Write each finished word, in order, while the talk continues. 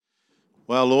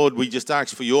Well, Lord, we just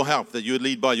ask for your help, that you would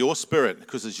lead by your Spirit,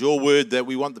 because it's your word that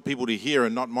we want the people to hear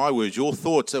and not my words. Your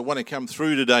thoughts that want to come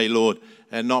through today, Lord,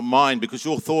 and not mine, because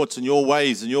your thoughts and your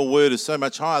ways and your word is so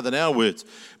much higher than our words.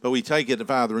 But we take it,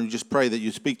 Father, and just pray that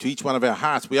you speak to each one of our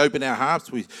hearts. We open our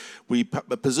hearts. We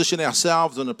position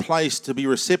ourselves in a place to be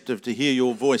receptive to hear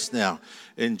your voice now.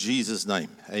 In Jesus' name,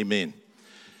 amen.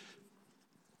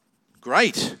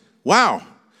 Great. Wow.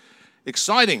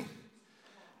 Exciting.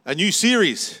 A new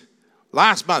series.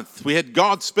 Last month, we had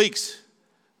God Speaks.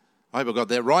 I hope I got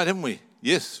that right, haven't we?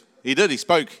 Yes, he did. He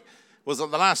spoke. Was it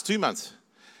the last 2 months?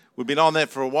 We've been on that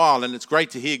for a while, and it's great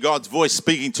to hear God's voice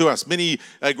speaking to us. Many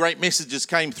great messages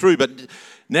came through, but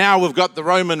now we've got the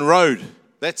Roman road.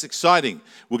 That's exciting.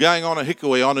 We're going on a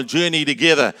hikoi, on a journey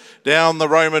together down the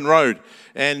Roman road.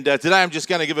 And today I'm just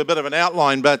going to give a bit of an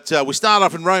outline, but we start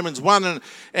off in Romans 1,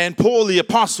 and Paul the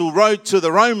Apostle wrote to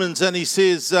the Romans, and he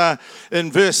says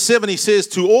in verse 7, he says,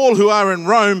 "To all who are in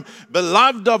Rome,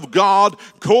 beloved of God,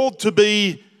 called to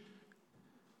be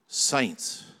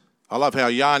saints." I love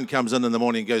how Jan comes in the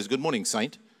morning and goes, "Good morning,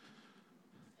 saint."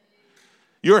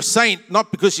 You're a saint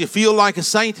not because you feel like a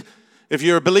saint. If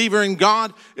you're a believer in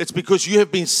God, it's because you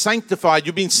have been sanctified,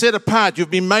 you've been set apart, you've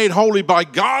been made holy by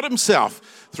God himself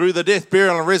through the death,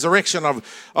 burial, and resurrection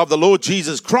of the Lord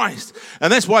Jesus Christ.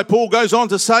 And that's why Paul goes on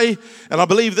to say, and I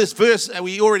believe this verse, and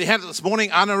we already had it this morning,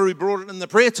 Anna already brought it in the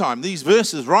prayer time, these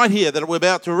verses right here that we're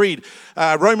about to read.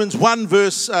 Romans 1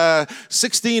 verse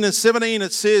 16 and 17,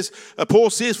 it says, Paul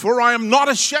says, "For I am not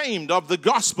ashamed of the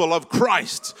gospel of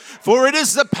Christ, for it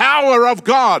is the power of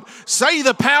God." Say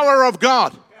the power of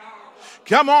God.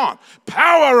 Come on.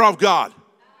 Power of God.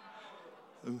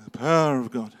 The power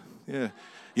of God. Yeah.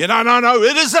 No.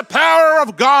 It is the power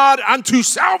of God unto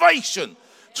salvation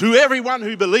to everyone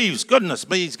who believes. Goodness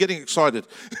me, he's getting excited.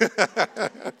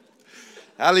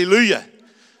 Hallelujah.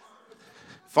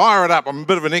 Fire it up. I'm a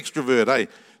bit of an extrovert, eh?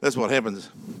 That's what happens.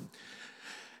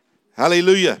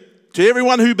 Hallelujah. To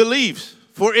everyone who believes.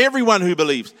 For everyone who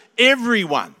believes.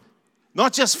 Everyone.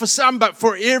 Not just for some, but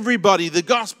for everybody. The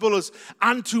gospel is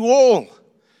unto all.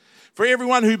 For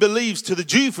everyone who believes, to the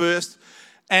Jew first,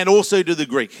 and also to the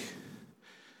Greek.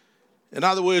 In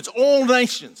other words, all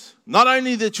nations, not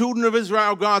only the children of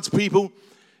Israel, God's people,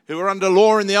 who are under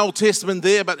law in the Old Testament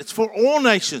there, but it's for all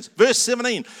nations. Verse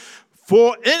 17,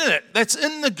 "For in it," that's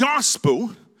in the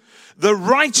gospel, "the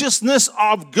righteousness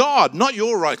of God," not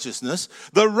your righteousness,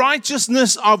 "the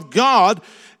righteousness of God,"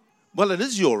 well, it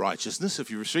is your righteousness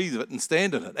if you receive it and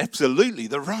stand in it. Absolutely.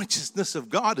 The righteousness of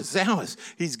God is ours.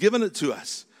 He's given it to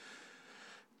us.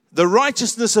 The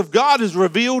righteousness of God is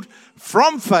revealed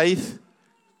from faith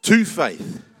to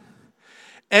faith.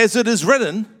 As it is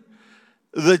written,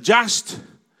 the just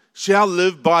shall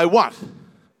live by what?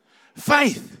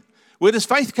 Faith. Where does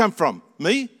faith come from?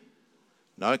 Me?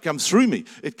 No, it comes through me.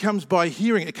 It comes by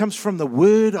hearing. It comes from the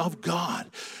word of God.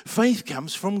 Faith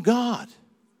comes from God.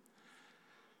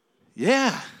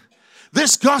 Yeah.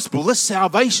 This gospel, this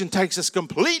salvation takes us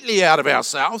completely out of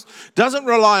ourselves, doesn't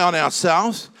rely on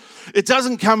ourselves.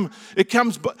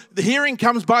 The hearing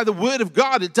comes by the word of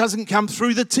God. It doesn't come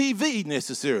through the TV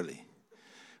necessarily.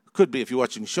 Could be if you're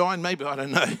watching Shine, maybe, I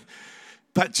don't know.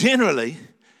 But generally,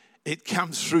 it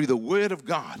comes through the word of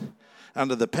God,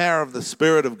 under the power of the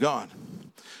Spirit of God.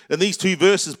 In these two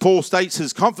verses, Paul states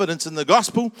his confidence in the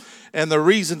gospel and the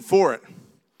reason for it.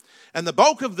 And the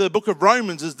bulk of the book of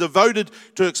Romans is devoted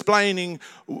to explaining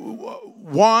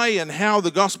why and how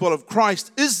the gospel of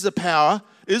Christ is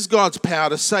God's power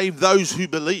to save those who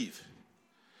believe.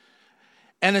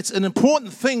 And it's an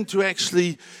important thing to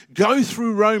actually go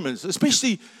through Romans,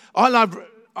 especially, all of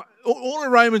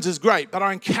Romans is great, but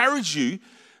I encourage you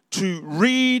to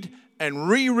read and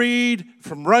reread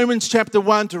from Romans chapter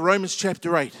 1 to Romans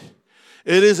chapter 8.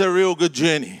 It is a real good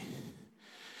journey.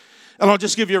 And I'll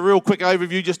just give you a real quick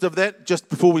overview just of that, just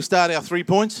before we start our 3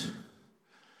 points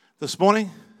this morning.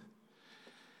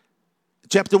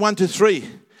 Chapter 1 to 3,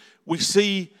 we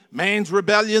see man's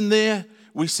rebellion there.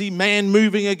 We see man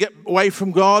moving away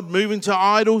from God, moving to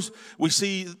idols. We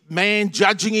see man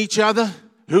judging each other.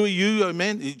 Who are you, oh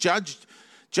man? You judge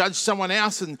someone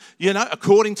else and,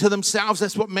 according to themselves.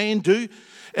 That's what men do.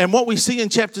 And what we see in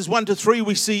chapters 1 to 3,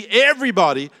 we see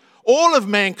everybody, all of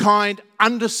mankind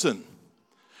under sin.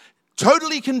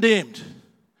 Totally condemned.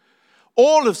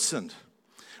 All have sinned.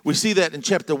 We see that in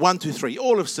chapter 1 to 3.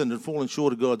 All have sinned and fallen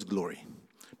short of God's glory.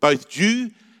 Both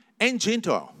Jew and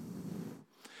Gentile.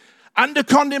 Under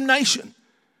condemnation.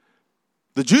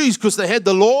 The Jews, because they had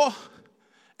the law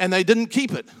and they didn't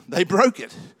keep it. They broke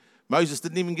it. Moses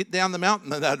didn't even get down the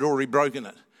mountain and they'd already broken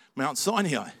it. Mount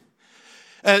Sinai.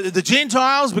 The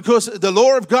Gentiles, because the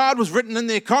law of God was written in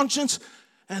their conscience,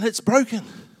 and it's broken.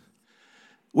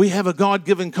 We have a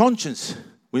God-given conscience.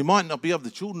 We might not be of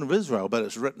the children of Israel, but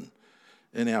it's written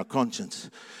in our conscience.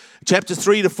 Chapter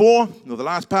 3 to 4, or the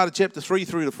last part of chapter 3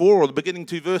 through to 4, or the beginning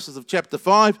 2 verses of chapter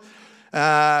 5,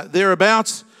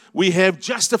 thereabouts, we have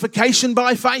justification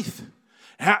by faith.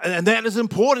 And that is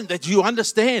important, that you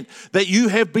understand that you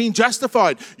have been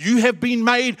justified. You have been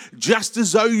made just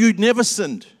as though you'd never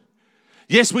sinned.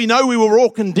 Yes, we know we were all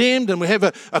condemned, and we have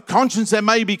a conscience that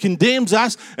maybe condemns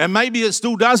us, and maybe it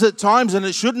still does at times, and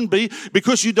it shouldn't be,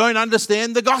 because you don't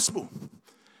understand the gospel.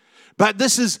 But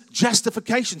this is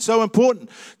justification, so important.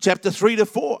 Chapter 3 to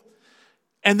 4.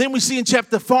 And then we see in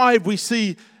chapter 5, we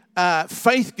see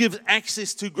faith gives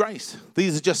access to grace.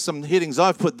 These are just some headings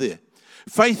I've put there.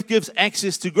 Faith gives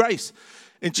access to grace.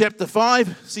 In chapter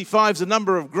 5, see 5 is a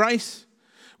number of grace.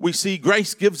 We see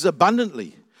grace gives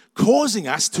abundantly, causing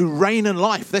us to reign in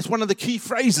life. That's one of the key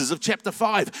phrases of chapter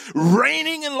 5,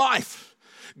 reigning in life.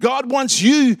 God wants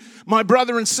you, my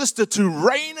brother and sister, to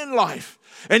reign in life.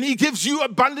 And He gives you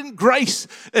abundant grace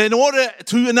in order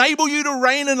to enable you to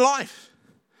reign in life.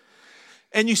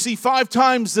 And you see 5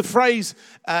 times the phrase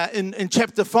in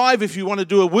chapter 5, if you want to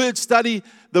do a word study,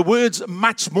 the words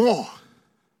much more.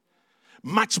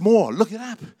 Much more. Look it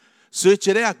up. Search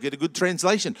it out. Get a good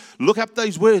translation. Look up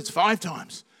those words 5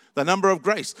 times. The number of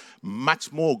grace.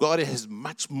 Much more. God has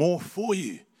much more for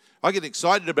you. I get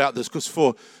excited about this because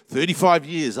for 35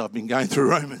 years I've been going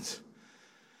through Romans.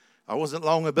 I wasn't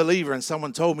long a believer, and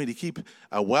someone told me to keep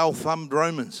a well-thumbed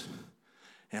Romans.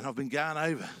 And I've been going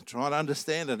over, trying to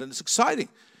understand it. And it's exciting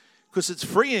because it's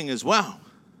freeing as well.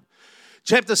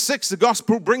 Chapter 6, the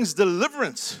gospel brings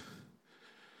deliverance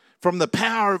from the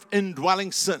power of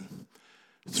indwelling sin.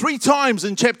 3 times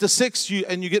in chapter 6,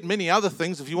 and you get many other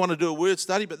things if you want to do a word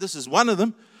study, but this is one of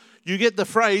them. You get the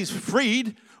phrase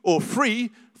freed or free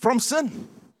from sin.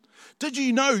 Did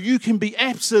you know you can be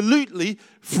absolutely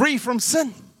free from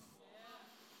sin?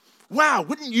 Wow,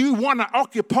 wouldn't you want to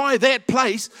occupy that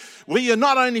place where you're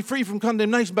not only free from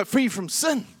condemnation, but free from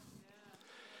sin?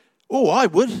 Oh, I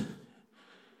would.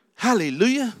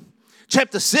 Hallelujah.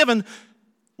 Chapter 7,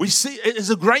 we see it is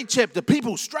a great chapter.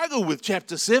 People struggle with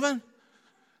chapter 7.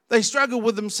 They struggle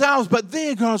with themselves, but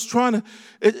there God's trying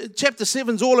to... Chapter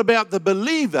 7 is all about the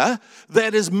believer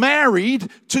that is married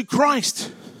to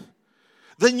Christ.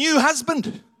 The new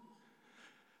husband.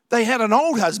 They had an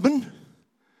old husband,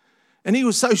 and he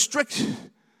was so strict.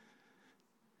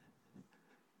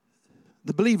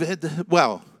 The believer had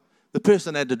to, the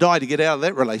person had to die to get out of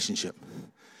that relationship.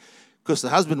 Because the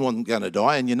husband wasn't going to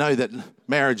die, and you know that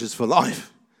marriage is for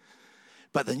life.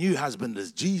 But the new husband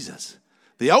is Jesus.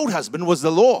 The old husband was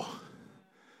the law.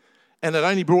 And it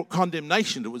only brought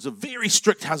condemnation. It was a very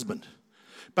strict husband.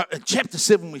 But in chapter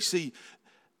 7, we see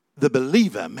the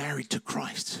believer married to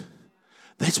Christ.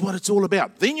 That's what it's all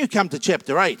about. Then you come to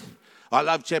chapter 8. I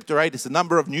love chapter 8. It's the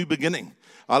number of new beginning.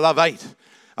 I love 8.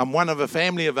 I'm one of a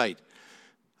family of 8.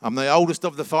 I'm the oldest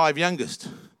of the 5 youngest.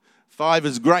 5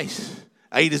 is grace.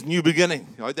 8 is new beginning.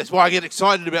 That's why I get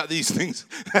excited about these things.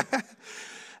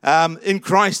 In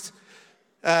Christ,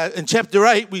 in chapter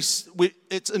 8,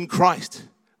 it's in Christ,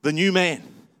 the new man.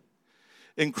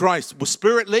 In Christ, we're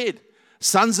spirit-led,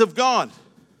 sons of God,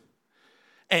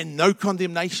 and no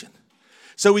condemnation.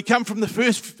 So we come from the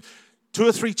first 2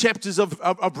 or 3 chapters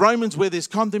of Romans where there's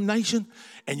condemnation,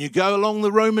 and you go along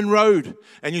the Roman road,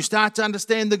 and you start to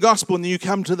understand the gospel, and then you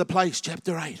come to the place,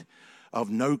 chapter 8, of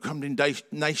no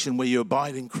condemnation where you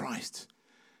abide in Christ.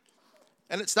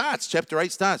 And it starts, chapter 8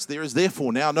 starts, there is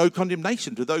therefore now no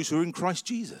condemnation to those who are in Christ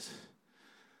Jesus.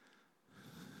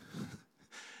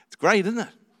 It's great, isn't it?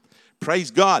 Praise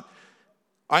God.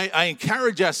 I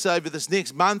encourage us over this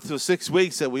next month or 6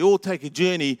 weeks that we all take a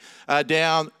journey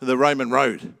down the Roman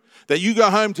road. That you go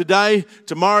home today,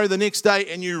 tomorrow, the next day,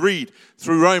 and you read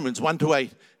through Romans 1 to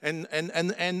 8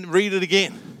 and read it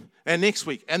again. And next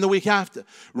week and the week after.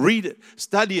 Read it,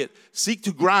 study it, seek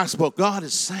to grasp what God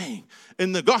is saying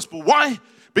in the gospel. Why?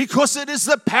 Because it is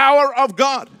the power of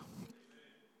God.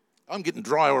 I'm getting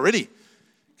dry already.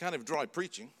 Can't have dry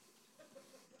preaching.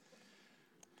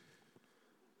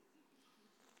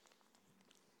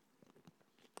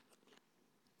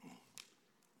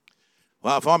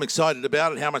 Well, if I'm excited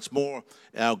about it, how much more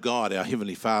our God, our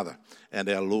Heavenly Father, and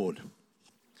our Lord.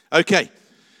 Okay,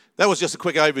 that was just a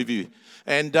quick overview.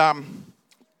 And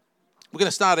we're going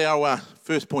to start our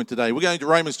first point today. We're going to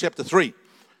Romans chapter 3.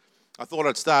 I thought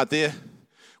I'd start there.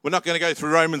 We're not going to go through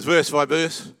Romans verse by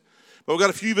verse, but we've got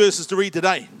a few verses to read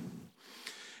today.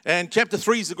 And chapter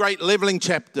 3 is a great leveling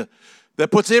chapter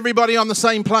that puts everybody on the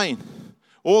same plane.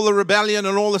 All the rebellion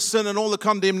and all the sin and all the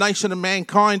condemnation of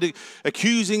mankind,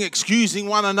 accusing, excusing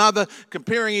one another,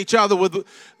 comparing each other with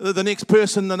the next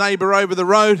person, the neighbor over the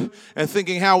road, and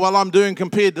thinking how well I'm doing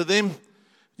compared to them.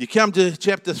 You come to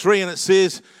chapter 3 and it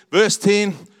says, verse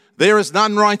 10, there is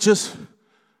none righteous,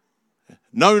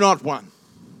 no, not one.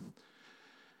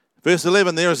 Verse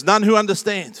 11, there is none who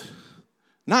understands.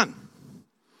 None.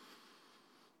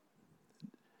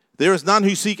 There is none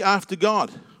who seek after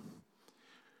God.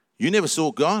 You never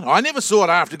sought God. I never sought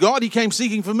after God. He came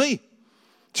seeking for me.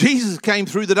 Jesus came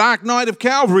through the dark night of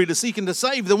Calvary to seek and to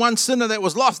save the one sinner that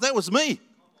was lost. That was me.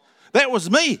 That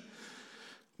was me.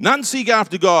 None seek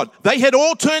after God. They had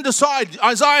all turned aside.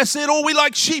 Isaiah said, all we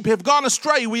like sheep have gone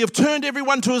astray. We have turned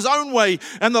everyone to his own way,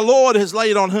 and the Lord has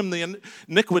laid on him the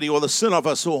iniquity or the sin of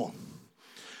us all.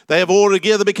 They have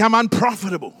altogether become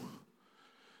unprofitable.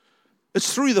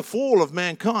 It's through the fall of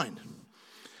mankind.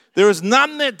 There is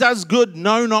none that does good,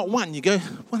 no, not one. You go,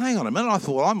 well, hang on a minute, I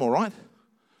thought I'm all right.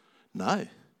 No.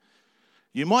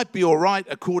 You might be all right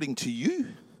according to you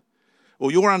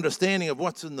or your understanding of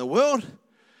what's in the world,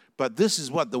 but this is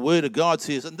what the Word of God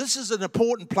says, and this is an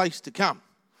important place to come.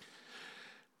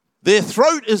 Their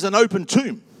throat is an open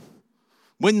tomb.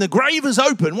 When the grave is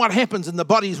open, what happens and the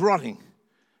body's rotting?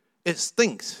 It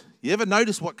stinks. You ever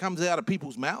notice what comes out of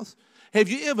people's mouths? Have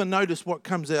you ever noticed what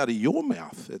comes out of your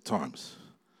mouth at times?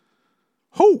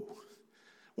 Oh,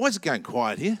 why is it going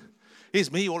quiet here?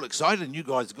 Here's me all excited and you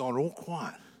guys are going all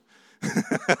quiet.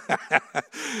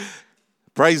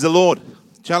 Praise the Lord.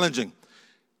 Challenging.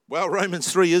 Well, Romans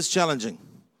 3 is challenging.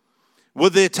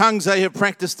 With their tongues they have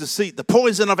practiced deceit. The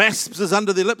poison of asps is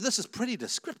under their lips. This is pretty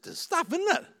descriptive stuff,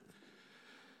 isn't it?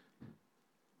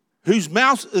 Whose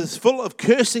mouth is full of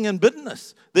cursing and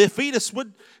bitterness. Their feet are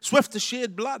swift to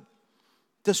shed blood.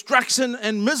 Destruction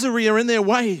and misery are in their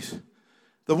ways.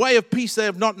 The way of peace they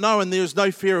have not known. There is no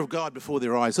fear of God before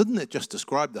their eyes. Doesn't that just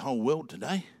describe the whole world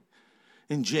today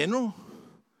in general?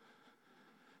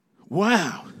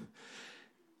 Wow.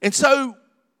 And so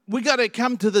we got to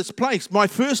come to this place. My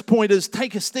first point is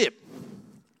take a step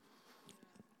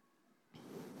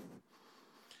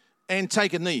and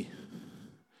take a knee.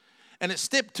 And it's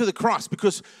step to the cross,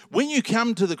 because when you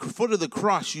come to the foot of the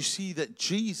cross, you see that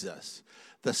Jesus,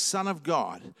 the Son of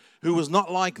God, who was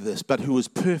not like this, but who was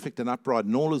perfect and upright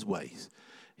in all his ways,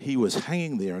 he was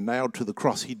hanging there and nailed to the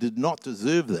cross. He did not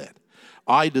deserve that.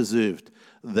 I deserved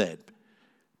that,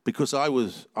 because I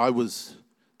was.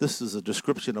 This is a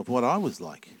description of what I was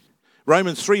like.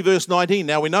 Romans 3 verse 19.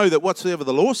 Now we know that whatsoever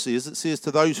the law says, it says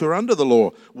to those who are under the law.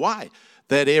 Why?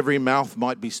 That every mouth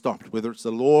might be stopped. Whether it's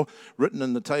the law written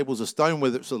in the tables of stone,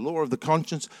 whether it's the law of the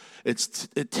conscience,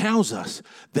 it tells us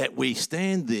that we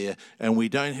stand there and we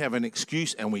don't have an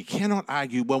excuse and we cannot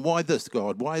argue, well, why this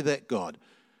God? Why that God?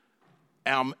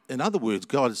 In other words,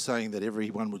 God is saying that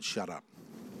everyone would shut up.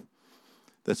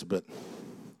 That's a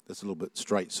little bit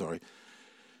straight, sorry.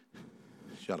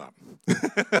 Shut up.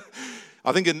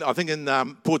 I think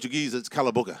in Portuguese it's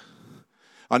cala-boca.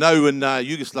 I know in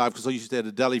Yugoslav, because I used to have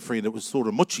a deli friend, it was sort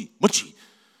of muchi.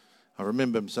 I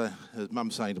remember his mum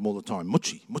saying to him all the time,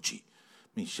 muchi,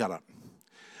 means shut up.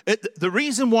 The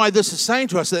reason why this is saying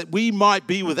to us that we might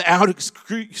be without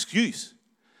excuse,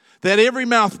 that every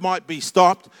mouth might be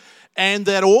stopped, and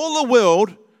that all the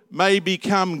world may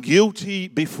become guilty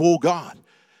before God.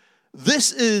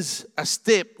 This is a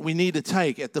step we need to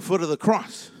take at the foot of the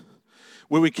cross,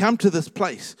 where we come to this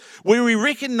place, where we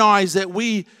recognize that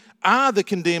we are the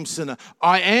condemned sinner.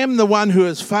 I am the one who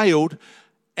has failed,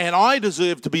 and I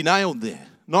deserve to be nailed there,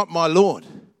 not my Lord.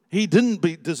 He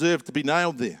didn't deserve to be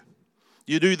nailed there.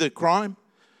 You do the crime,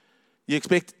 you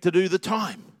expect to do the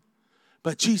time.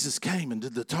 But Jesus came and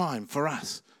did the time for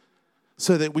us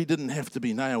so that we didn't have to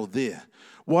be nailed there.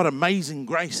 What amazing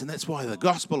grace, and that's why the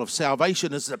gospel of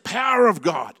salvation is the power of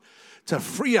God to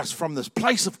free us from this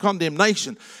place of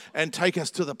condemnation and take us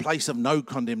to the place of no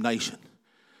condemnation.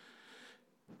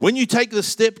 When you take the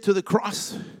step to the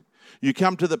cross, you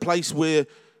come to the place where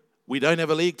we don't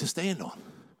have a leg to stand on.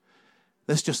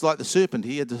 That's just like the serpent.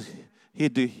 He had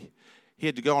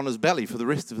to go on his belly for the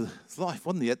rest of his life,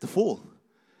 wasn't he, at the fall?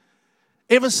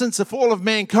 Ever since the fall of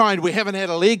mankind, we haven't had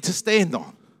a leg to stand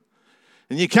on.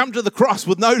 And you come to the cross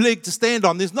with no leg to stand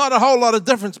on. There's not a whole lot of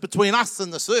difference between us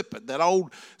and the serpent, that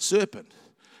old serpent,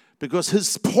 because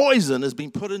his poison has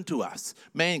been put into us,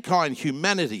 mankind,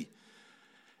 humanity.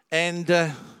 And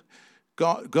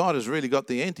God has really got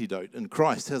the antidote in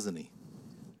Christ, hasn't he?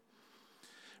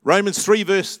 Romans 3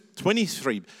 verse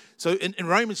 23. So in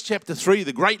Romans chapter 3,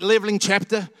 the great leveling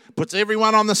chapter, puts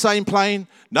everyone on the same plane.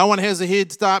 No one has a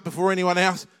head start before anyone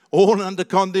else. All under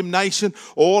condemnation,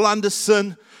 all under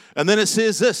sin. And then it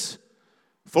says this,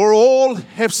 For all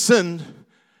have sinned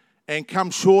and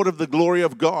come short of the glory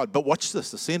of God. But watch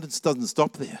this, the sentence doesn't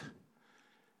stop there.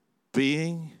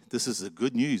 This is the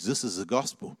good news, this is the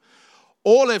gospel.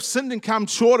 All have sinned and come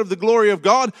short of the glory of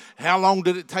God. How long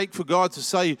did it take for God to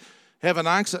say, have an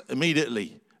answer?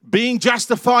 Immediately. Being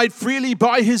justified freely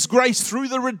by his grace through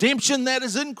the redemption that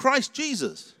is in Christ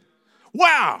Jesus.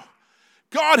 Wow!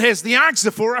 God has the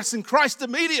answer for us in Christ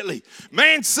immediately.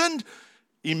 Man sinned,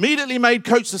 immediately made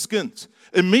coats of skins.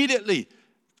 Immediately,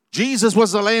 Jesus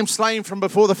was the lamb slain from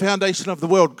before the foundation of the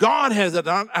world. God has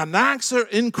an answer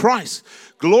in Christ.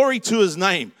 Glory to his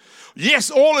name. Yes,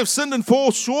 all have sinned and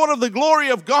fall short of the glory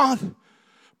of God.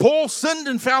 Paul sinned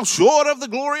and fell short of the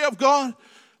glory of God,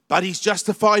 but he's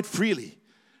justified freely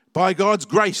by God's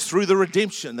grace through the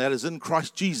redemption that is in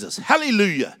Christ Jesus.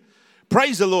 Hallelujah.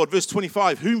 Praise the Lord. Verse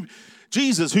 25,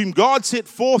 Jesus, whom God set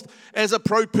forth as a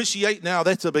propitiate. Now,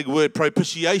 that's a big word,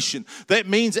 propitiation. That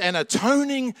means an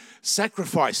atoning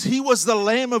sacrifice. He was the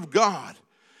Lamb of God,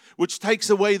 which takes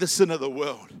away the sin of the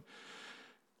world.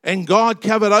 And God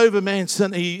covered over man's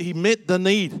sin. He met the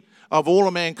need of all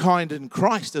of mankind in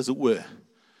Christ, as it were,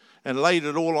 and laid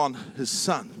it all on his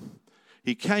Son.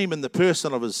 He came in the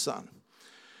person of his Son.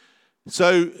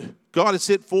 So God has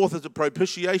set forth as a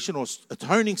propitiation or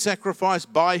atoning sacrifice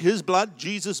by his blood,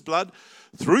 Jesus' blood,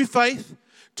 through faith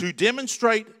to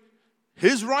demonstrate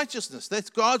his righteousness.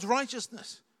 That's God's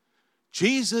righteousness.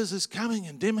 Jesus is coming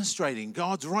and demonstrating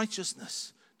God's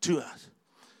righteousness to us.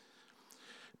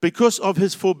 Because of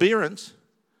his forbearance,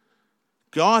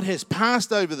 God has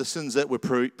passed over the sins that were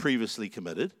previously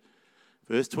committed.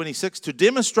 Verse 26, to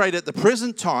demonstrate at the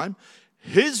present time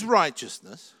his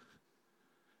righteousness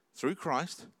through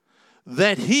Christ,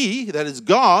 that he, that is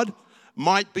God,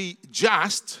 might be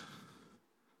just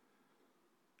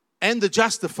and the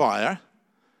justifier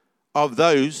of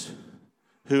those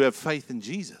who have faith in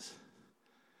Jesus.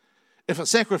 If a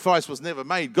sacrifice was never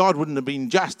made, God wouldn't have been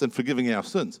just in forgiving our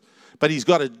sins. But he's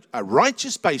got a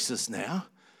righteous basis now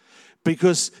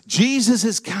because Jesus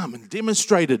has come and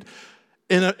demonstrated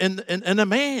in a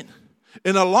man,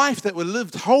 in a life that was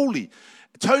lived holy,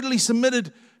 totally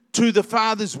submitted to the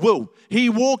Father's will. He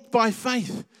walked by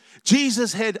faith.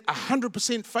 Jesus had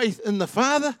 100% faith in the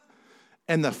Father,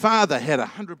 and the Father had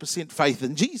 100% faith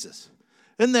in Jesus.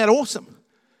 Isn't that awesome?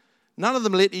 None of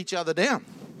them let each other down.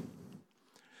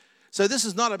 So this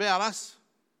is not about us.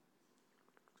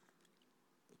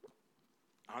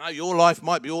 I know your life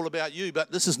might be all about you,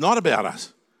 but this is not about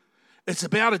us. It's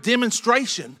about a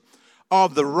demonstration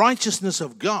of the righteousness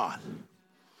of God,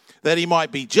 that he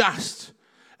might be just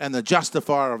and the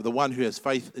justifier of the one who has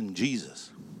faith in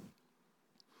Jesus.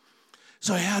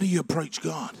 So how do you approach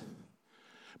God?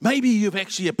 Maybe you've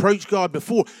actually approached God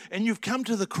before and you've come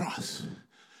to the cross.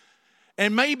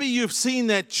 And maybe you've seen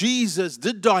that Jesus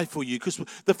did die for you, because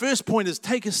the first point is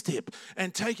take a step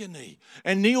and take a knee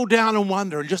and kneel down and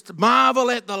wonder and just marvel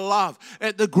at the love,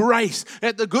 at the grace,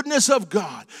 at the goodness of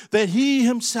God, that he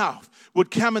himself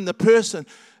would come in the person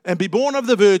and be born of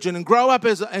the virgin and grow up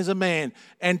as a man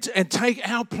and take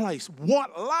our place.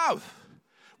 What love!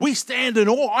 We stand in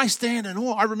awe. I stand in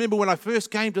awe. I remember when I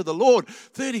first came to the Lord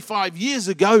 35 years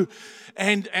ago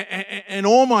and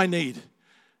all my need.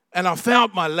 And I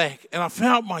felt my lack, and I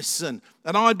felt my sin,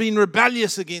 and I'd been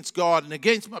rebellious against God and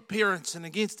against my parents and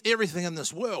against everything in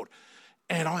this world.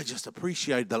 And I just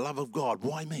appreciated the love of God.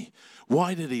 Why me?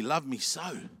 Why did he love me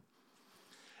so?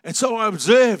 And so I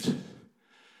observed.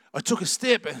 I took a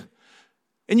step,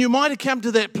 and you might have come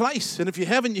to that place. And if you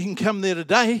haven't, you can come there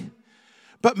today.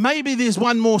 But maybe there's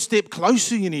one more step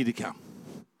closer you need to come.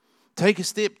 Take a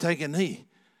step, take a knee.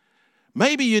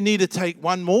 Maybe you need to take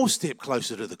one more step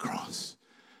closer to the cross,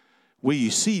 where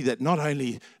you see that not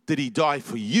only did he die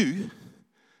for you,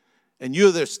 and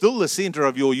you're still the center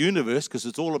of your universe, because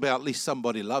it's all about at least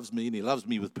somebody loves me, and he loves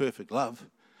me with perfect love.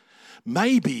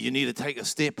 Maybe you need to take a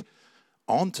step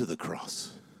onto the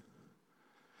cross.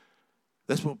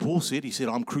 That's what Paul said. He said,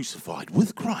 I'm crucified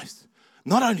with Christ.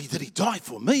 Not only did he die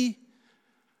for me,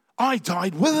 I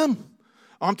died with him.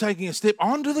 I'm taking a step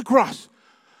onto the cross.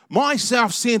 My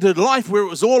self-centered life, where it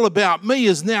was all about me,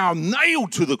 is now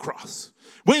nailed to the cross.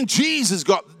 When Jesus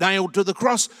got nailed to the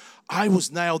cross, I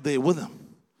was nailed there with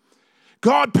him.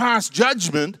 God passed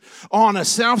judgment on a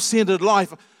self-centered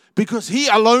life because he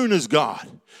alone is God.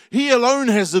 He alone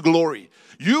has the glory.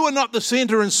 You are not the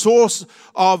center and source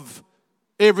of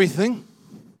everything.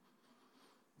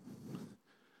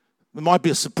 It might be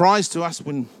a surprise to us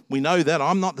when we know that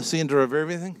I'm not the center of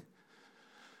everything.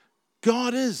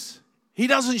 God is. He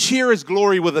doesn't share his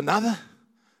glory with another,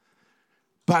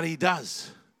 but he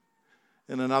does.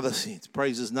 In another sense,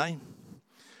 praise his name.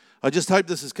 I just hope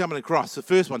this is coming across. The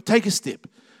first one, take a step,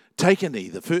 take a knee,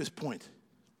 the first point.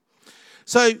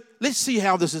 So let's see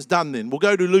how this is done then. We'll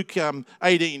go to Luke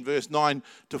 18, verse 9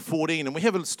 to 14, and we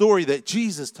have a story that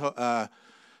Jesus, that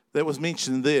was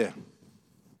mentioned there.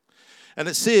 And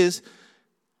it says,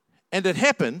 and it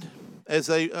happened as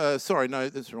they, that's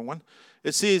the wrong one.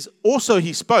 It says, also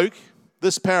he spoke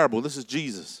this parable, this is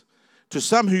Jesus, to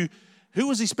some who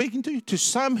was he speaking to? To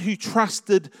some who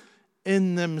trusted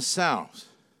in themselves.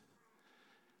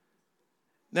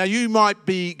 Now, you might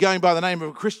be going by the name of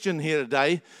a Christian here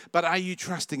today, but are you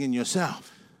trusting in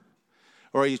yourself?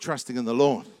 Or are you trusting in the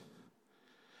Lord?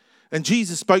 And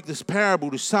Jesus spoke this parable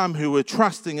to some who were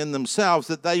trusting in themselves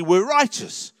that they were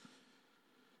righteous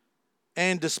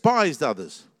and despised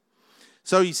others.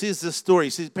 So he says this story, he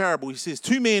says parable, he says,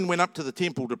 2 men went up to the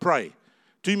temple to pray.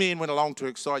 2 men went along to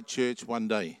Excite Church one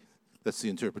day. That's the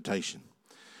interpretation.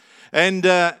 And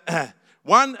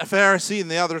one a Pharisee and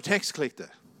the other a tax collector.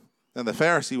 Now, the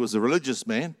Pharisee was the religious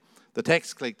man. The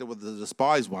tax collector was the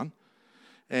despised one.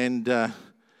 And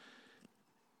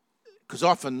because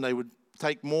often they would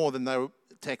take more than their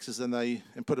taxes and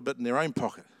put a bit in their own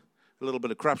pocket. A little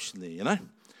bit of corruption there, you know.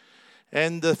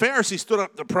 And the Pharisee stood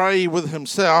up to pray with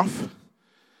himself.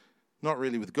 Not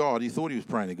really with God. He thought he was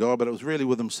praying to God, but it was really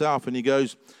with himself. And he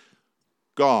goes,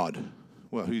 God.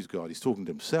 Well, who's God? He's talking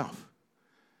to himself.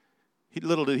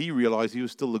 Little did he realize he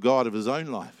was still the God of his own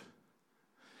life.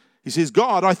 He says,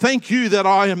 God, I thank you that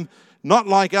I am not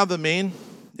like other men,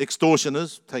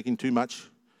 extortioners, taking too much.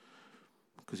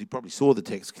 Because he probably saw the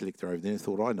tax collector over there and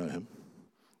thought, I know him.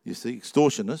 You see,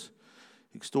 extortioners,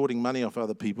 extorting money off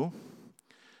other people.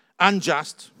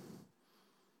 Unjust,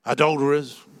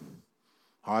 adulterers.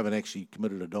 I haven't actually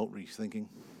committed adultery, he's thinking.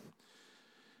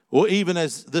 Or even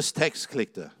as this tax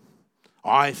collector,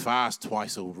 I fast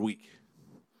twice a week.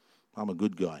 I'm a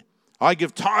good guy. I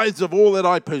give tithes of all that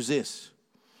I possess.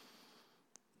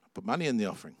 Put money in the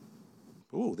offering.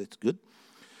 Oh, that's good.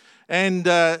 And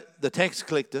the tax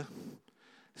collector,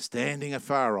 standing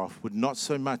afar off, would not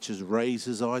so much as raise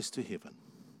his eyes to heaven,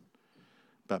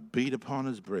 but beat upon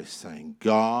his breast, saying,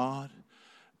 God,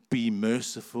 be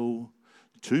merciful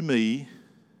to me,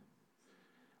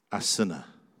 a sinner.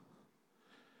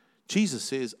 Jesus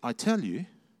says, I tell you,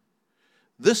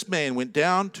 this man went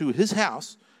down to his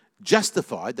house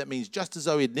justified, that means just as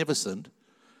though he had never sinned,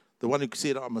 the one who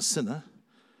said, I'm a sinner,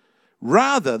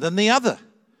 rather than the other,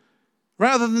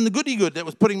 rather than the goody-good that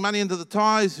was putting money into the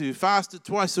tithes, who fasted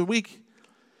twice a week.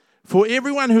 For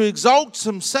everyone who exalts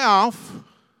himself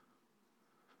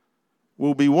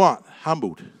will be what?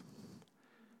 Humbled.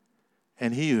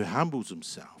 And he who humbles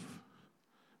himself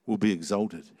will be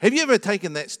exalted. Have you ever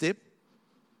taken that step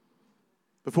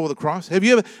before the cross? Have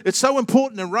you ever? It's so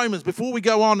important in Romans, before we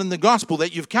go on in the gospel,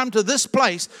 that you've come to this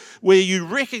place where you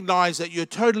recognize that you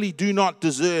totally do not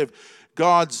deserve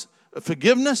God's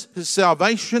forgiveness, his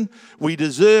salvation. We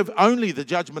deserve only the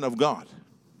judgment of God.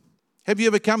 Have you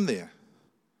ever come there?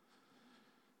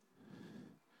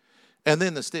 And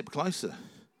then the step closer,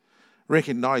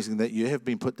 recognizing that you have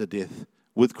been put to death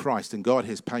with Christ and God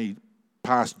has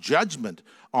passed judgment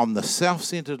on the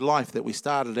self-centered life that we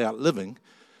started out living.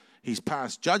 He's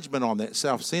passed judgment on that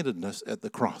self-centeredness at the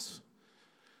cross.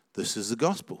 This is the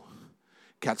gospel.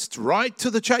 Cuts right to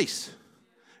the chase.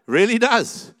 Really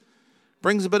does.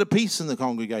 Brings a bit of peace in the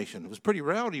congregation. It was pretty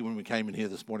rowdy when we came in here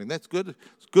this morning. That's good.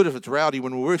 It's good if it's rowdy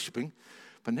when we're worshiping.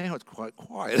 But now it's quite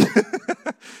quiet.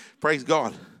 Praise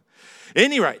God.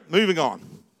 Any rate, moving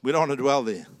on. We don't want to dwell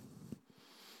there.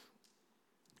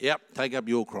 Yep, take up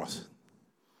your cross.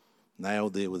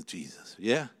 Nailed there with Jesus.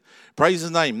 Yeah? Praise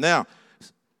his name. Now,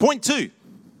 point 2.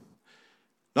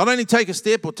 Not only take a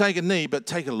step or take a knee, but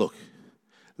take a look.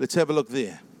 Let's have a look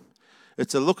there.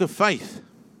 It's a look of faith.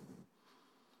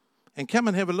 And come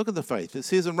and have a look at the faith. It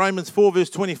says in Romans 4, verse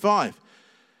 25,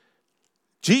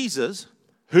 Jesus,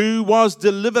 who was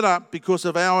delivered up because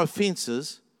of our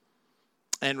offenses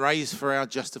and raised for our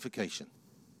justification.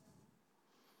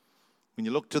 When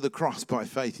you look to the cross by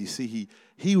faith, you see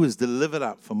he was delivered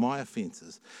up for my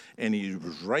offenses and he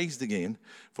was raised again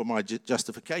for my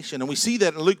justification. And we see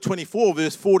that in Luke 24,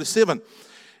 verse 4 to 7.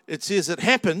 It says, it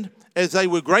happened as they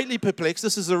were greatly perplexed.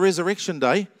 This is the resurrection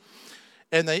day.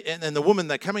 And the woman,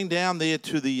 they're coming down there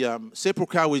to the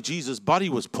sepulchre where Jesus' body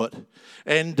was put.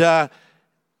 And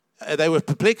they were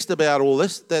perplexed about all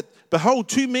this, that, behold,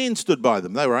 2 men stood by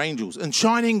them. They were angels in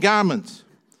shining garments.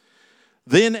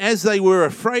 Then as they were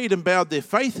afraid and bowed their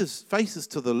faces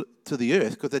to the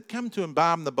earth, because they'd come to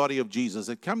embalm the body of Jesus,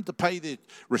 they'd come to pay their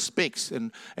respects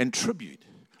and tribute,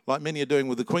 like many are doing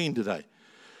with the Queen today.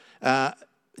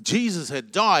 Jesus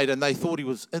had died and they thought he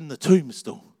was in the tomb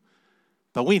still.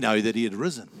 But we know that he had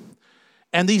risen.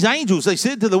 And these angels, they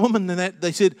said to the woman,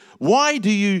 they said, why do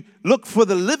you look for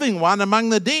the living one among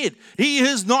the dead? He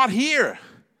is not here,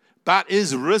 but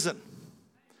is risen.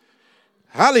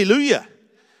 Hallelujah.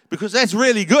 Because that's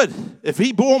really good. If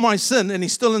he bore my sin and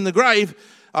he's still in the grave,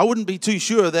 I wouldn't be too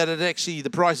sure that the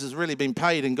price has really been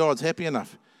paid and God's happy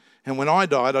enough. And when I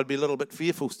died, I'd be a little bit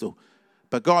fearful still.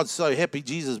 But God's so happy.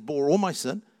 Jesus bore all my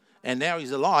sin, and now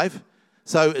he's alive.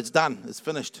 So it's done. It's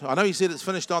finished. I know he said it's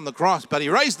finished on the cross, but he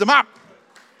raised him up.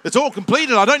 It's all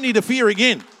completed. I don't need to fear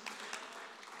again.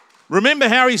 Remember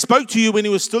how he spoke to you when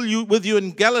he was still with you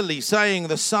in Galilee, saying,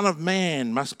 the Son of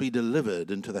Man must be delivered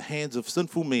into the hands of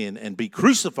sinful men and be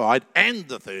crucified, and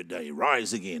the third day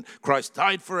rise again. Christ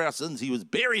died for our sins. He was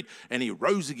buried, and he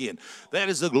rose again. That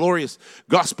is the glorious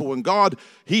gospel. And God,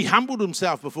 he humbled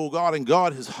himself before God, and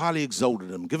God has highly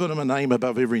exalted him, given him a name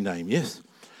above every name. Yes?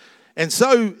 And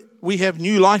so we have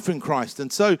new life in Christ. And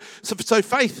so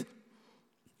faith,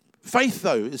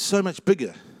 though, is so much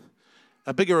bigger.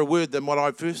 A bigger word than what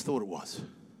I first thought it was.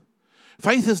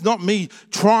 Faith is not me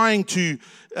trying to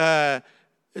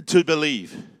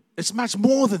believe. It's much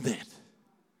more than that.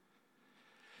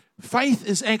 Faith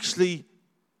is actually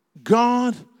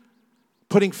God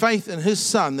putting faith in his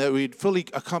Son that we'd fully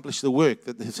accomplish the work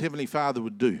that his Heavenly Father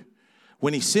would do.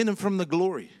 When he sent him from the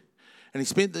glory and he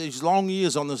spent these long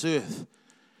years on this earth,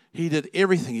 he did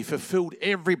everything. He fulfilled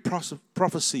every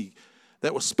prophecy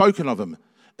that was spoken of him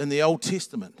in the Old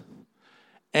Testament.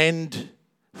 And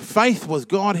faith was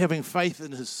God having faith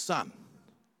in his Son.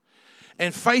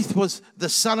 And faith was the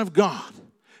Son of God,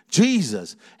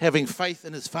 Jesus, having faith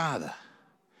in his Father.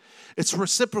 It's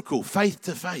reciprocal, faith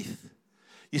to faith.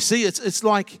 You see, it's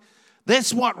like,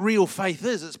 that's what real faith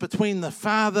is. It's between the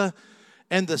Father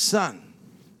and the Son.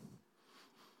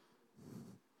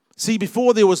 See,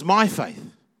 before there was my faith,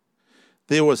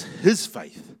 there was his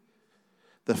faith.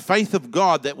 The faith of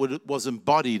God that was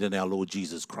embodied in our Lord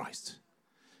Jesus Christ.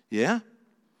 Yeah?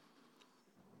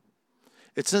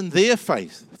 It's in their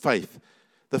faith,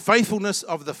 the faithfulness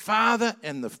of the Father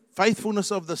and the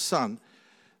faithfulness of the Son,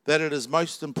 that it is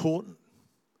most important.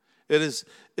 It's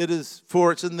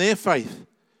in their faith.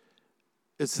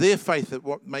 It's their faith that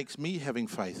what makes me having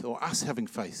faith, or us having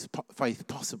faith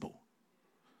possible.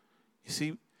 You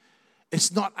see,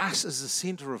 it's not us as the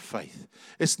center of faith.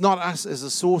 It's not us as a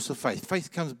source of faith.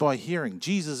 Faith comes by hearing.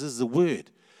 Jesus is the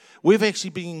Word. We've actually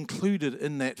been included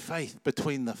in that faith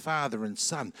between the Father and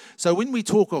Son. So when we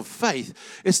talk of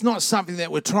faith, it's not something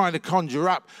that we're trying to conjure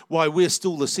up while we're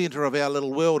still the center of our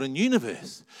little world and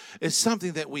universe. It's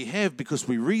something that we have because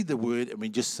we read the Word and we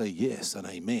just say yes and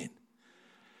amen.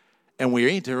 And we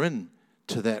enter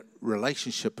into that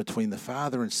relationship between the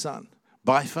Father and Son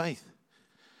by faith.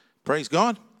 Praise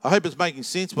God. I hope it's making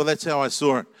sense. Well, that's how I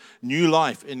saw it. New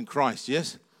life in Christ,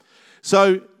 yes?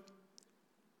 So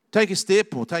take a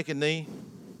step or take a knee.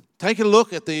 Take a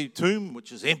look at the tomb,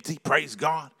 which is empty, praise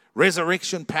God.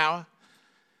 Resurrection power,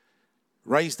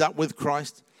 raised up with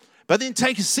Christ. But then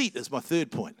take a seat is my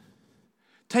third point.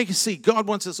 Take a seat. God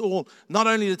wants us all not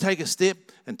only to take a step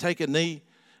and take a knee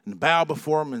and bow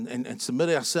before him and submit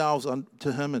ourselves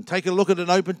to him and take a look at an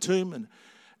open tomb and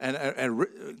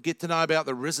get to know about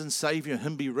the risen Savior and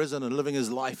him be risen and living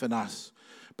his life in us.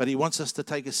 But he wants us to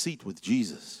take a seat with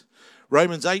Jesus.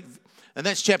 Romans 8, and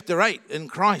that's chapter 8 in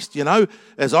Christ, you know,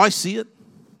 as I see it.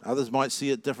 Others might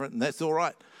see it different, and that's all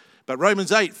right. But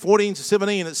Romans 8, 14 to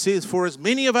 17, it says, for as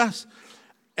many of us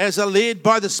as are led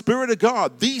by the Spirit of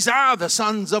God, these are the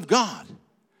sons of God.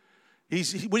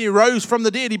 When he rose from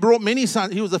the dead, he brought many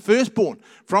sons. He was the firstborn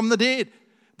from the dead,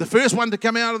 the first one to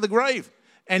come out of the grave.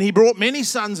 And he brought many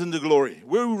sons into glory.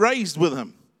 We were raised with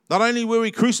him. Not only were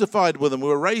we crucified with him, we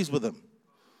were raised with him.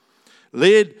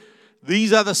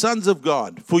 These are the sons of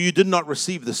God. For you did not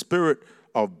receive the spirit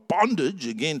of bondage,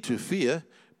 again to fear,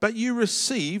 but you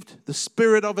received the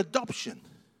spirit of adoption.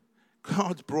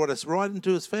 God's brought us right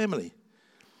into his family.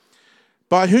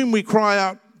 By whom we cry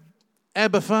out,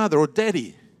 Abba, Father, or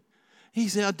Daddy.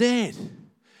 He's our dad.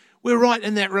 We're right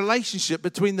in that relationship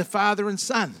between the Father and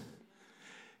Son.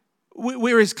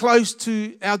 We're as close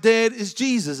to our dad as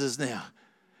Jesus is now.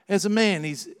 As a man,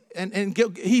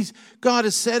 God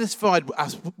is satisfied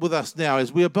with us now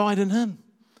as we abide in him,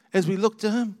 as we look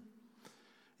to him.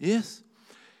 Yes?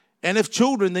 And if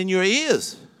children, then you're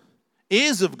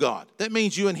heirs of God. That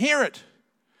means you inherit.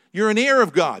 You're an heir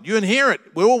of God. You inherit.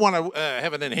 We all want to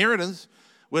have an inheritance.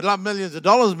 We'd love millions of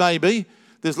dollars maybe.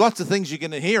 There's lots of things you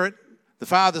can inherit. The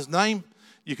Father's name.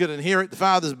 You could inherit the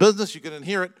Father's business. You could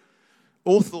inherit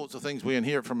all sorts of things we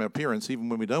inherit from our parents, even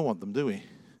when we don't want them, do we?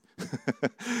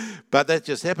 But that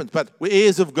just happens. But we're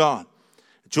heirs of God.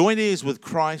 Joint heirs with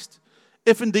Christ.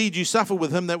 if indeed you suffer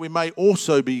with him, that we may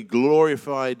also be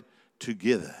glorified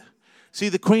together. See,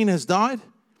 the Queen has died,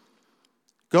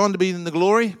 gone to be in the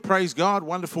glory. Praise God,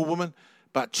 wonderful woman.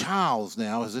 But Charles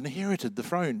now has inherited the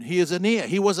throne. He is an heir.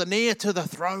 He was an heir to the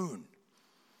throne.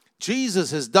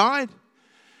 Jesus has died,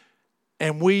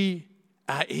 and we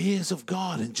are heirs of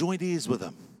God and joint heirs with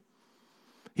him.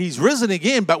 He's risen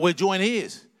again, but we're joint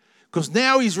heirs. Because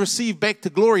now he's received back to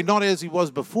glory, not as he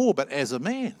was before, but as a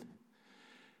man.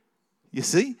 You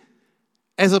see?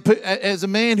 As a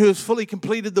man who has fully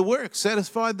completed the work,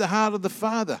 satisfied the heart of the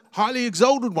Father, highly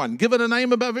exalted one, given a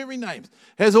name above every name,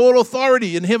 has all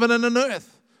authority in heaven and on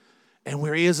earth. And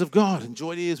we're heirs of God and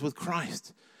joint heirs with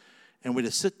Christ. And we're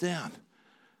to sit down.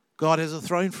 God has a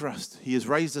throne for us. He has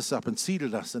raised us up and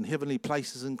seated us in heavenly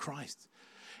places in Christ.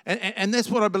 And that's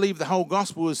what I believe the whole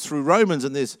gospel is through Romans.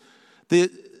 And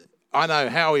I know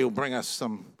Howie will bring us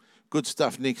some good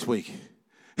stuff next week.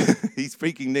 He's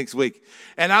speaking next week.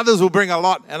 And others will bring a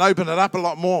lot and open it up a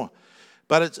lot more.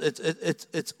 But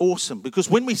it's awesome.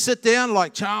 Because when we sit down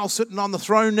like Charles sitting on the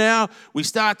throne now, we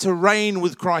start to reign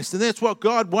with Christ. And that's what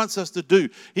God wants us to do.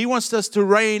 He wants us to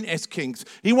reign as kings.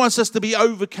 He wants us to be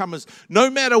overcomers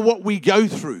no matter what we go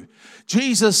through.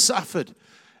 Jesus suffered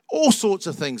all sorts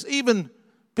of things. Even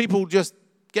people just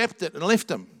gapped it and left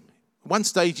him. At one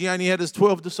stage, he only had his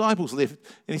 12 disciples left.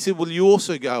 And he said, will you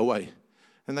also go away?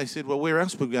 And they said, well, where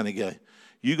else are we going to go?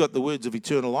 You got the words of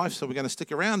eternal life, so we're going to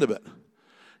stick around a bit.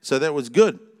 So that was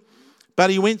good. But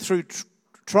he went through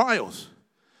trials.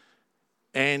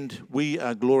 And we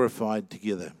are glorified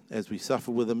together as we suffer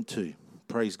with him too.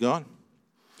 Praise God.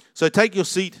 So take your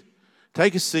seat.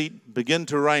 Take a seat. Begin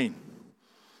to reign.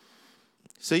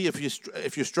 See,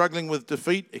 if you're struggling with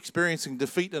defeat, experiencing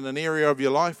defeat in an area of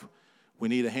your life, we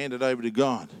need to hand it over to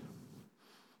God.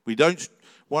 We don't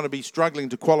want to be struggling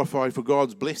to qualify for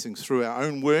God's blessings through our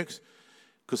own works,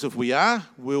 because if we are,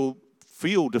 we'll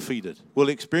feel defeated. We'll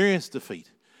experience defeat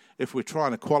if we're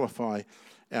trying to qualify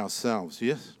ourselves,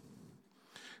 yes?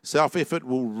 Self-effort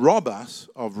will rob us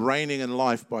of reigning in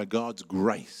life by God's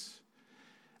grace.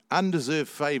 Undeserved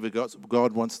favor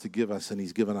God wants to give us, and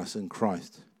he's given us in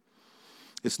Christ.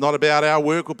 It's not about our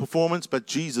work or performance, but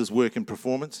Jesus' work and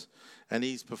performance, and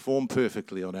he's performed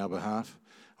perfectly on our behalf.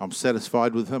 I'm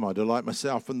satisfied with him. I delight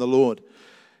myself in the Lord.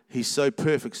 He's so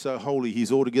perfect, so holy.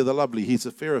 He's altogether lovely. He's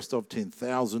the fairest of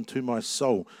 10,000 to my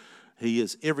soul. He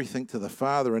is everything to the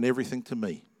Father and everything to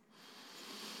me.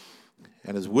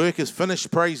 And his work is finished,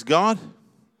 praise God.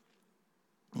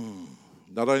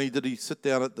 Not only did he sit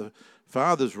down at the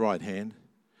Father's right hand,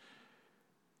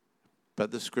 but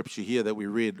the scripture here that we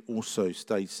read also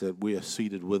states that we are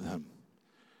seated with him.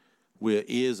 We're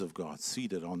heirs of God,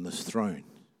 seated on this throne.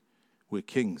 We're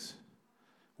kings.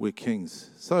 We're kings.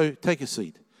 So take a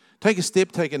seat. Take a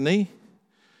step, take a knee.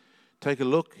 Take a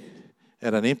look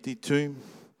at an empty tomb.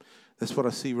 That's what I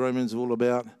see Romans all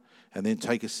about. And then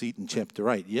take a seat in chapter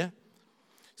 8, yeah?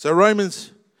 So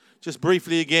Romans, just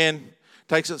briefly again,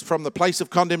 takes us from the place of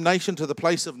condemnation to the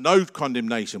place of no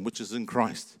condemnation, which is in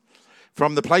Christ.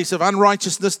 From the place of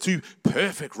unrighteousness to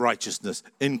perfect righteousness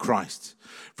in Christ.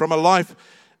 From a life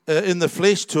in the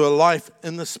flesh to a life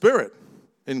in the spirit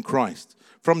in Christ.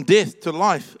 From death to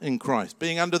life in Christ.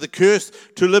 Being under the curse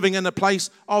to living in a place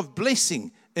of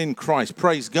blessing in Christ.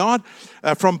 Praise God.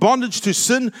 From bondage to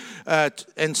sin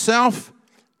and self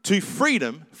to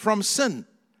freedom from sin.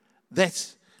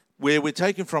 That's where we're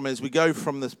taken from as we go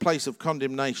from this place of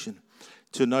condemnation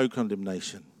to no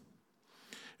condemnation.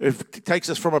 It takes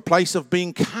us from a place of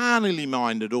being carnally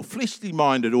minded or fleshly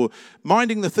minded or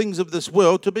minding the things of this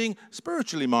world to being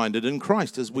spiritually minded in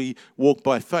Christ as we walk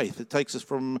by faith. It takes us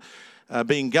from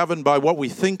being governed by what we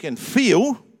think and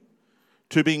feel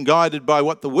to being guided by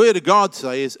what the Word of God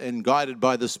says and guided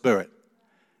by the Spirit.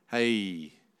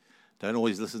 Hey, don't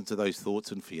always listen to those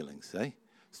thoughts and feelings, eh?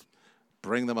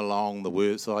 Bring them along the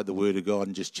Word of God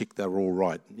and just check they're all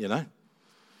right, you know?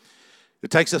 It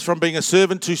takes us from being a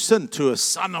servant to sin to a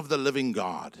son of the living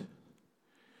God.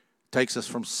 It takes us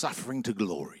from suffering to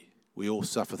glory. We all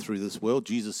suffer through this world.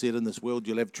 Jesus said in this world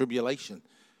you'll have tribulation.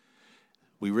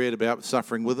 We read about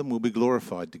suffering with him. We'll be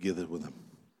glorified together with him.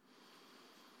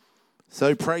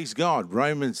 So praise God.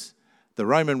 The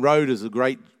Roman road is a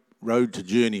great road to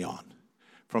journey on.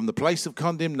 From the place of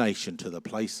condemnation to the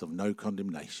place of no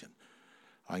condemnation.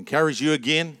 I encourage you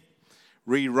again,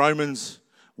 read Romans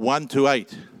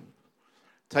 1-8.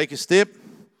 Take a step,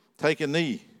 take a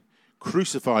knee,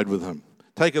 crucified with him.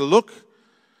 Take a look,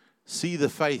 see the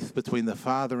faith between the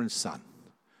Father and Son.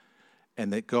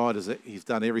 And that God, he's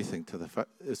done everything to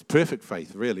it's perfect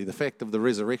faith, really. The fact of the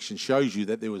resurrection shows you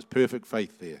that there was perfect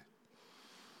faith there.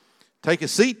 Take a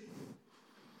seat.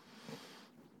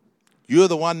 You're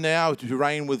the one now to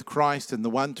reign with Christ and the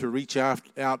one to reach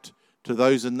out to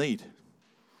those in need.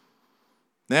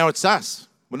 Now it's us.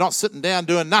 We're not sitting down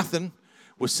doing nothing.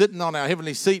 We're sitting on our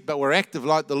heavenly seat, but we're active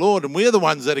like the Lord, and we're the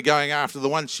ones that are going after the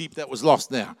one sheep that was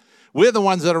lost now. We're the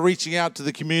ones that are reaching out to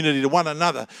the community, to one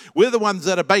another. We're the ones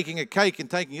that are baking a cake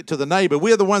and taking it to the neighbor.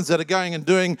 We're the ones that are going and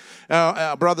doing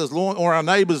our brother's lawn or our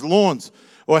neighbor's lawns,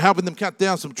 or helping them cut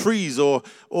down some trees, or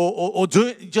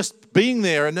just being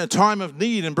there in a time of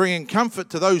need and bringing comfort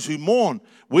to those who mourn.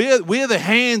 We're the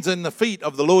hands and the feet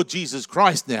of the Lord Jesus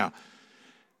Christ now,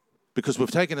 because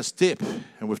we've taken a step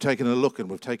and we've taken a look and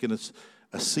we've taken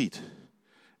a seat,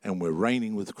 and we're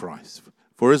reigning with Christ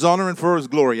for his honor and for his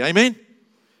glory. Amen?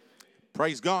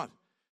 Praise God.